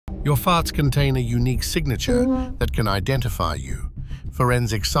Your farts contain a unique signature that can identify you.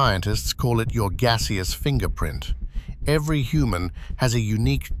 Forensic scientists call it your gaseous fingerprint. Every human has a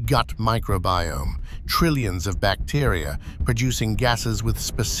unique gut microbiome, trillions of bacteria producing gases with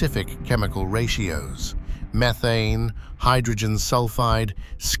specific chemical ratios. Methane, hydrogen sulfide,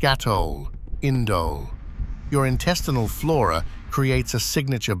 skatole, indole. Your intestinal flora creates a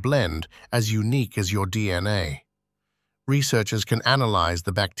signature blend as unique as your DNA. Researchers can analyze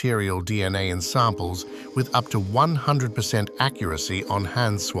the bacterial DNA in samples with up to 100% accuracy on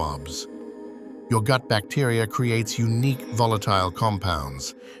hand swabs. Your gut bacteria creates unique volatile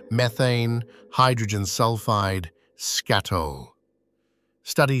compounds, methane, hydrogen sulfide, skatole.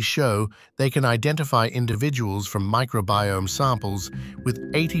 Studies show they can identify individuals from microbiome samples with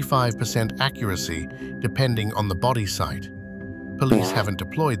 85% accuracy depending on the body site. Police haven't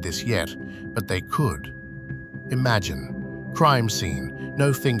deployed this yet, but they could. Imagine, crime scene,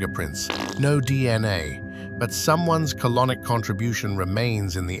 no fingerprints, no DNA, but someone's colonic contribution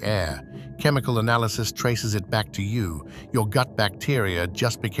remains in the air. Chemical analysis traces it back to you. Your gut bacteria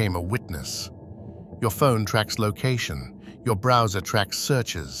just became a witness. Your phone tracks location. Your browser tracks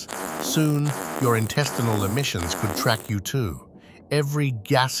searches. Soon, your intestinal emissions could track you too. Every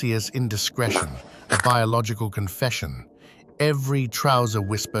gaseous indiscretion, a biological confession. Every trouser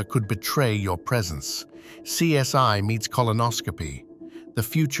whisper could betray your presence. CSI meets colonoscopy. The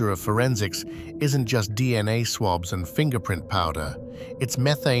future of forensics isn't just DNA swabs and fingerprint powder. It's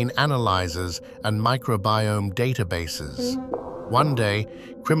methane analyzers and microbiome databases. One day,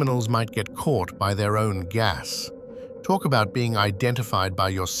 criminals might get caught by their own gas. Talk about being identified by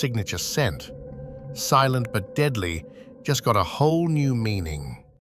your signature scent. Silent but deadly just got a whole new meaning.